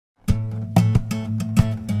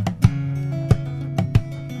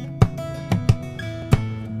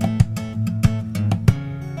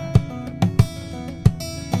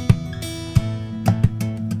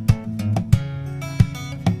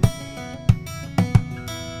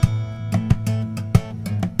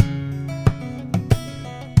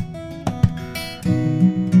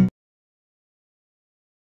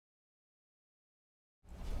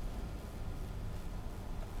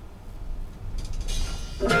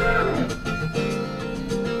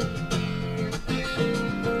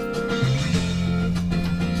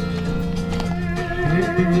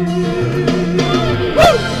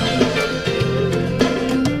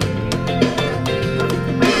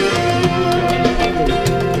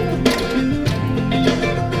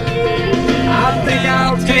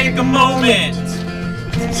a moment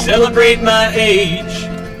to celebrate my age,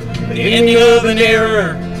 the ending of an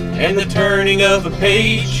era and the turning of a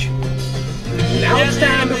page. Now it's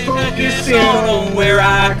time to focus in on where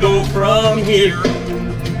I go from here.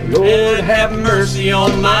 Lord, have mercy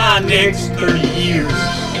on my next 30 years.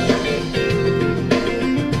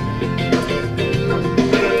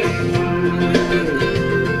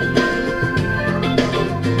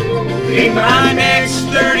 In my next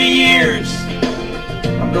 30 years,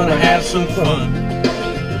 I'm gonna have some fun.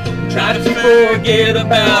 Try to forget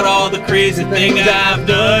about all the crazy things I've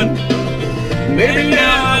done. Maybe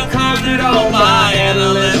now I've conquered all my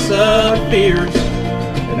adolescent fears,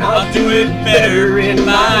 and I'll do it better in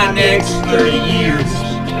my next 30 years.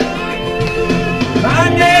 My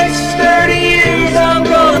next 30 years, I'm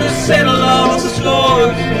gonna settle all the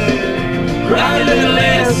scores, cry a little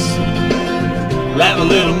less, laugh a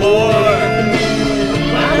little more.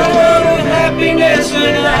 Find a world of happiness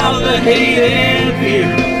without the hate and fear.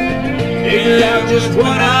 Figure out just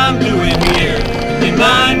what I'm doing here in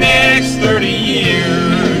my next 30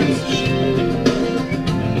 years.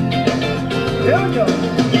 There we go.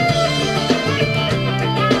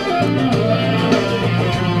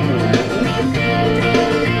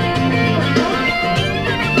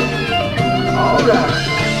 All right.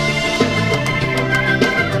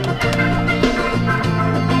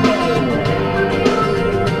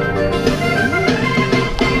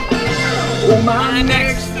 For my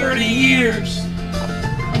next 30 years,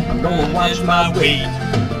 I'm gonna watch my weight,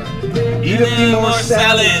 eat a few more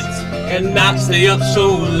salads, and not stay up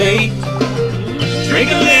so late.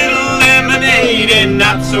 Drink a little lemonade and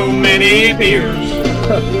not so many beers.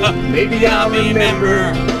 Maybe I'll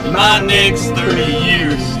remember my next 30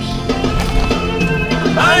 years.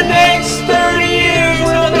 My next 30 years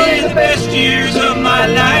will be the best years of my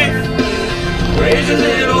life. Raise a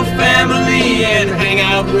little family and hang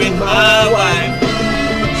out with my wife.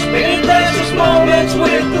 Spend precious moments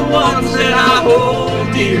with the ones that I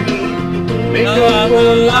hold dear. Make up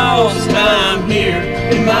for lost time here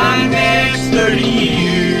in my next 30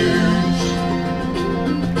 years.